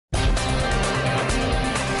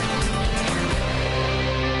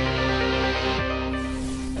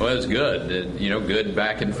Well, it's good. Good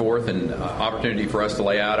back and forth and opportunity for us to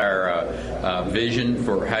lay out our vision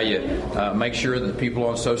for how you make sure that people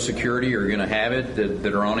on Social Security are going to have it,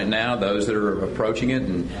 that are on it now, those that are approaching it,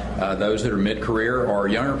 and those that are mid-career or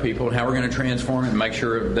younger people, and how we're going to transform it and make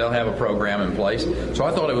sure they'll have a program in place. So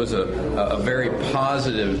I thought it was a very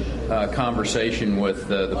positive conversation with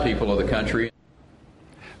the people of the country.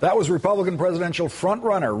 That was Republican presidential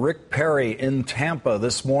frontrunner Rick Perry in Tampa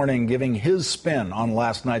this morning, giving his spin on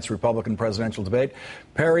last night's Republican presidential debate.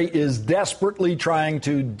 Perry is desperately trying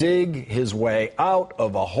to dig his way out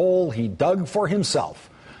of a hole he dug for himself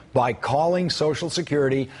by calling Social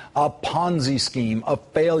Security a Ponzi scheme, a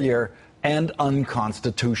failure, and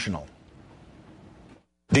unconstitutional.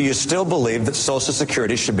 Do you still believe that Social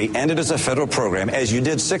Security should be ended as a federal program, as you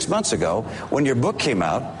did 6 months ago when your book came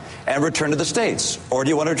out, and returned to the states? Or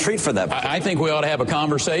do you want to retreat from that? I think we ought to have a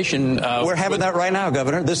conversation. We're having that right now,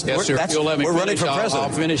 Governor. Yes, sir. We're running for president. I'll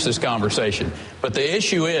finish this conversation. But the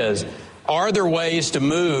issue is, are there ways to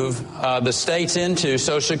move the states into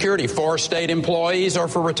Social Security for state employees or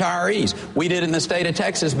for retirees? We did in the state of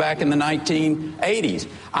Texas back in the 1980s.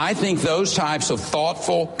 I think those types of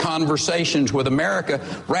thoughtful conversations with America,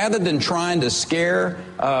 rather than trying to scare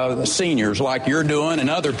seniors like you're doing and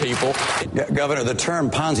other people. Governor, the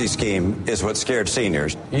term Ponzi scheme is what scared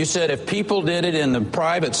seniors. You said if people did it in the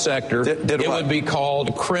private sector, it would be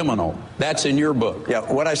called criminal. That's in your book. Yeah,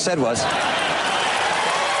 what I said was...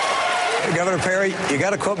 Governor Perry, you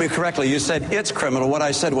got to quote me correctly. You said it's criminal. What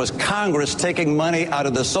I said was Congress taking money out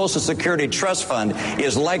of the Social Security Trust Fund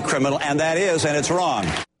is like criminal, and that is, and it's wrong.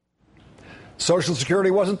 Social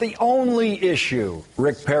Security wasn't the only issue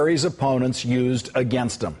Rick Perry's opponents used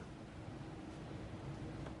against him.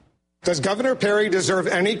 Does Governor Perry deserve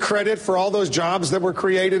any credit for all those jobs that were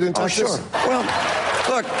created in Texas? Oh, sure. Well,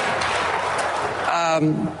 look,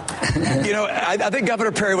 I think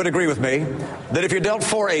Governor Perry would agree with me that if you're dealt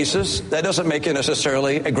 4 aces, that doesn't make you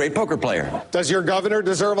necessarily a great poker player. Does your governor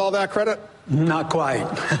deserve all that credit? Not quite.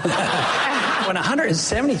 When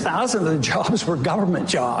 170,000 of the jobs were government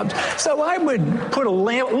jobs. So I would put a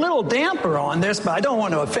little damper on this, but I don't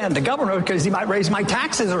want to offend the governor because he might raise my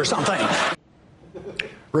taxes or something.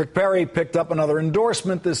 Rick Perry picked up another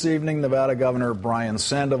endorsement this evening, Nevada Governor Brian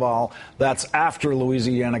Sandoval. That's after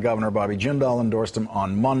Louisiana Governor Bobby Jindal endorsed him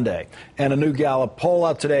on Monday. And a new Gallup poll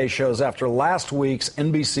out today shows after last week's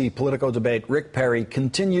NBC Politico debate, Rick Perry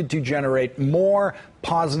continued to generate more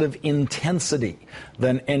positive intensity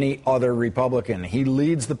than any other Republican. He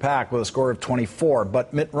leads the pack with a score of 24,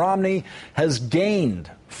 but Mitt Romney has gained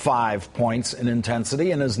 5 points in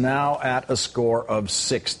intensity and is now at a score of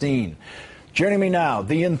 16. Joining me now,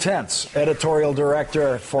 the intense editorial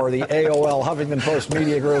director for the AOL Huffington Post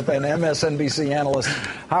Media Group and MSNBC analyst,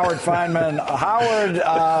 Howard Fineman.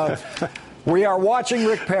 Howard, we are watching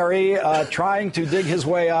Rick Perry trying to dig his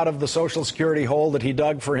way out of the Social Security hole that he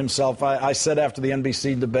dug for himself. I said after the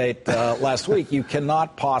NBC debate last week, you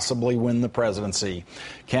cannot possibly win the presidency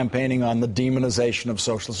campaigning on the demonization of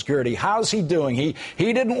Social Security. How's he doing? He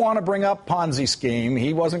didn't want to bring up Ponzi scheme.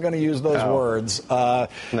 He wasn't going to use those words. No.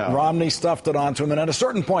 Romney stuffed it onto him. And at a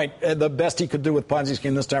certain point, the best he could do with Ponzi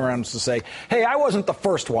scheme this time around was to say, hey, I wasn't the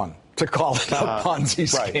first one to call it a Ponzi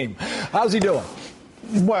scheme. Right. How's he doing?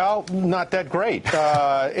 Well, not that great.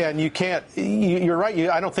 And you can't, you're right,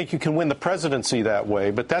 I don't think you can win the presidency that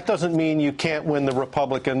way, but that doesn't mean you can't win the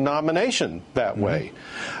Republican nomination that way.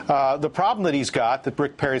 The problem that he's got, that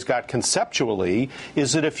Rick Perry's got conceptually,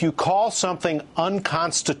 is that if you call something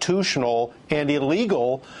unconstitutional and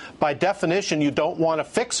illegal, by definition, you don't want to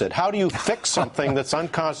fix it. How do you fix something that's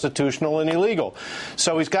unconstitutional and illegal?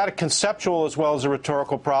 So he's got a conceptual as well as a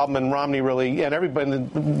rhetorical problem, and Romney really, and everybody,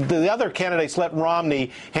 the other candidates let Romney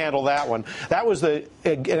handle that one. That was an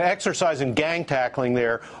exercise in gang tackling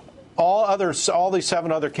there. All these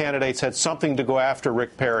 7 other candidates had something to go after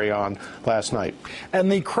Rick Perry on last night.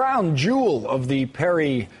 And the crown jewel of the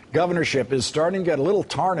Perry governorship is starting to get a little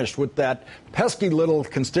tarnished with that pesky little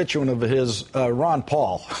constituent of his, Ron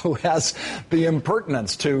Paul, who has the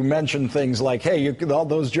impertinence to mention things like, hey, all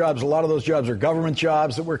those jobs, a lot of those jobs are government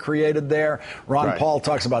jobs that were created there. Ron Paul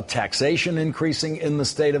talks about taxation increasing in the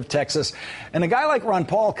state of Texas. And a guy like Ron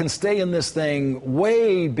Paul can stay in this thing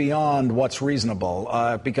way beyond what's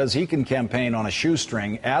reasonable because he can campaign on a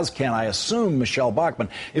shoestring, as can, I assume, Michelle Bachmann.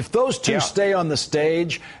 If those two stay on the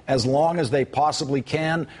stage as long as they possibly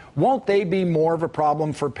can, won't they be more of a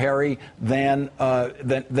problem for Perry than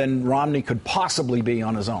Romney could possibly be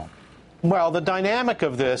on his own? Well, the dynamic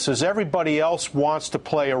of this is everybody else wants to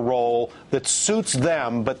play a role that suits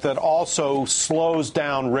them, but that also slows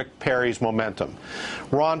down Rick Perry's momentum.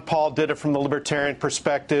 Ron Paul did it from the libertarian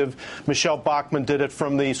perspective. Michelle Bachmann did it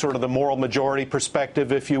from the sort of the moral majority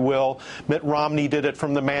perspective, if you will. Mitt Romney did it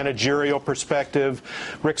from the managerial perspective.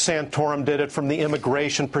 Rick Santorum did it from the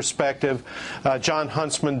immigration perspective. John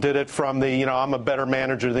Huntsman did it from the, I'm a better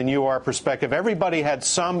manager than you are perspective. Everybody had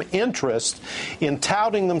some interest in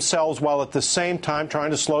touting themselves while at the same time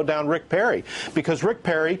trying to slow down Rick Perry. Because Rick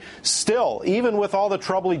Perry still, even with all the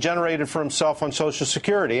trouble he generated for himself on Social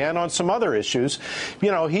Security and on some other issues,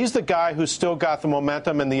 he's the guy who's still got the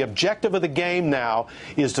momentum, and the objective of the game now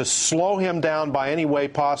is to slow him down by any way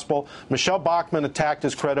possible. Michelle Bachmann attacked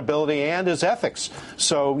his credibility and his ethics.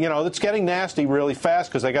 So, it's getting nasty really fast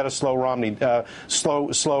because they got to slow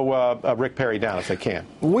Rick Perry down if they can.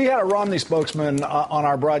 We had a Romney spokesman on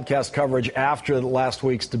our broadcast coverage after last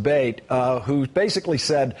week's debate who basically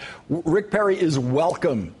said Rick Perry is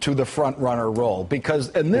welcome to the front runner role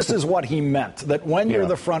and this is what he meant, that when you're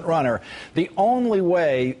the front runner, the only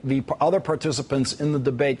way the other participants in the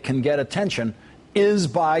debate can get attention is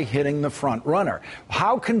by hitting the front runner.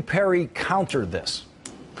 How can Perry counter this?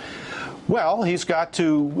 Well, he's got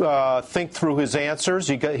to think through his answers.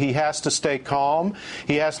 He has to stay calm.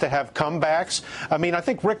 He has to have comebacks. I mean, I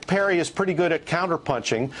think Rick Perry is pretty good at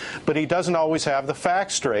counterpunching, but he doesn't always have the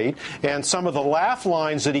facts straight. And some of the laugh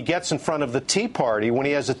lines that he gets in front of the Tea Party when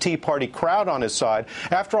he has a Tea Party crowd on his side.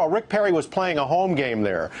 After all, Rick Perry was playing a home game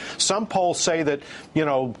there. Some polls say that,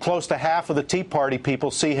 close to half of the Tea Party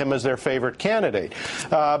people see him as their favorite candidate.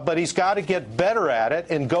 But he's got to get better at it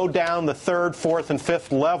and go down the third, fourth, and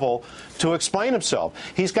fifth level to explain himself.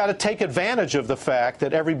 He's got to take advantage of the fact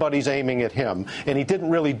that everybody's aiming at him, and he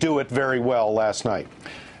didn't really do it very well last night.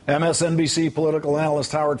 MSNBC political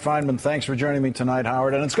analyst Howard Feynman, thanks for joining me tonight,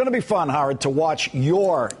 Howard. And it's going to be fun, Howard, to watch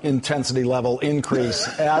your intensity level increase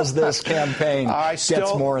as this campaign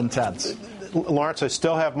gets more intense. Lawrence, I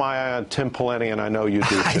still have my eye on Tim Pawlenty, and I know you do,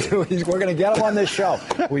 too. I do. We're going to get him on this show.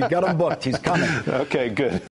 We've got him booked. He's coming. Okay, good.